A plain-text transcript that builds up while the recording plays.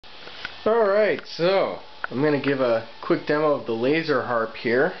Alright, so I'm going to give a quick demo of the laser harp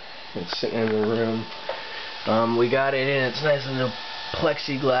here. It's sitting in the room. We got it in its nice little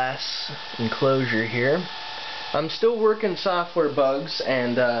plexiglass enclosure here. I'm still working software bugs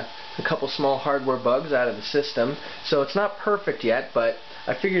and a couple small hardware bugs out of the system, so it's not perfect yet, but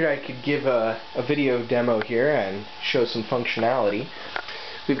I figured I could give a video demo here and show some functionality.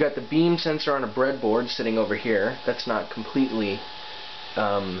 We've got the beam sensor on a breadboard sitting over here. That's not completely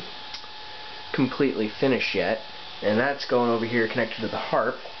finished yet, and that's going over here connected to the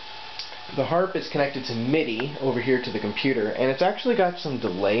harp. The harp is connected to MIDI over here to the computer, and it's actually got some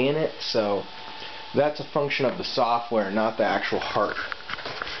delay in it, so that's a function of the software, not the actual harp.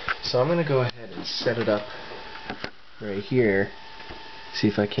 So I'm going to go ahead and set it up right here, see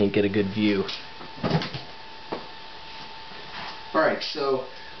if I can't get a good view. Alright, so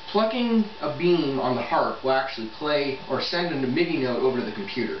plucking a beam on the harp will actually play or send a MIDI note over to the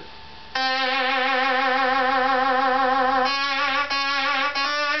computer.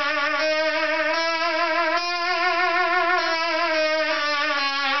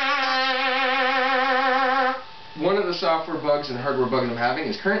 One of the software bugs and hardware bugs I'm having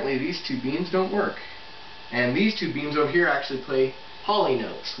is currently these two beams don't work. And these two beams over here actually play poly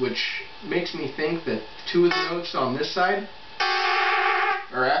notes, which makes me think that two of the notes on this side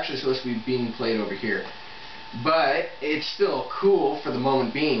are actually supposed to be being played over here. But it's still cool for the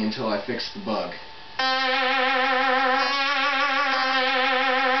moment being until I fix the bug.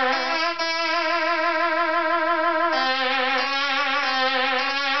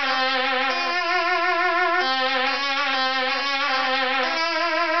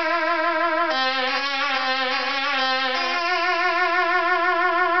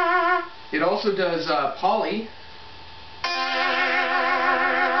 It also does poly.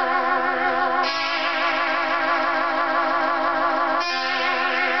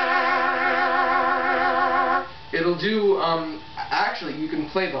 It'll do, actually you can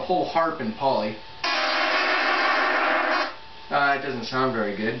play the whole harp in poly. It doesn't sound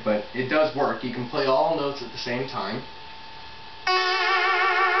very good, but it does work. You can play all notes at the same time.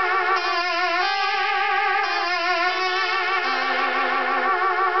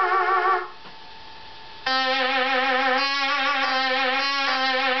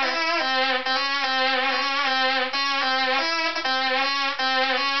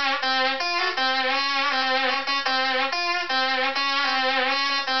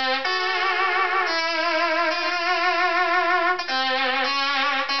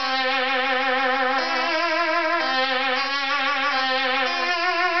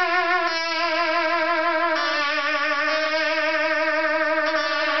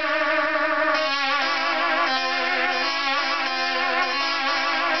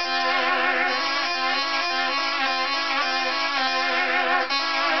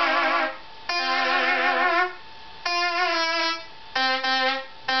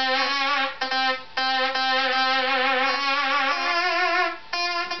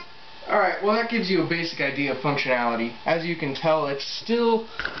 Alright, well that gives you a basic idea of functionality. As you can tell, it's still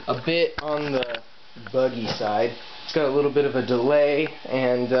a bit on the buggy side. It's got a little bit of a delay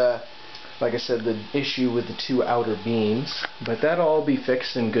and, like I said, the issue with the two outer beams. But that'll all be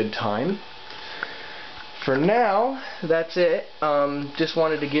fixed in good time. For now, that's it. Just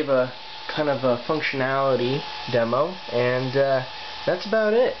wanted to give a kind of a functionality demo, and that's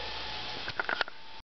about it.